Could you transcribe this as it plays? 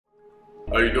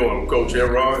How you doing? I'm Coach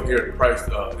Aaron here at the Price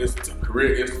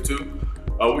Career Institute.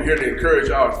 We're here to encourage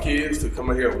our kids to come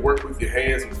in here and work with your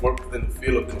hands and work within the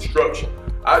field of construction.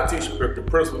 I teach the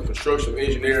Principal Construction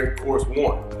Engineering Course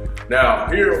 1. Now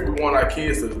here we want our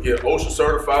kids to get OSHA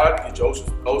certified, get your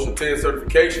OSHA 10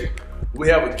 certification. We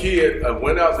have a kid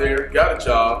went out there, got a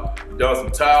job, done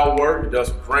some tile work, done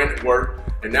some granite work,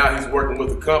 and now he's working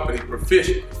with a company,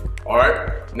 Proficient. All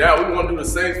right. Now we want to do the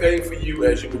same thing for you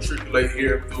as you matriculate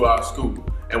here through our school,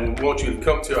 and we want you to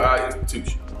come to our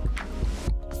institution.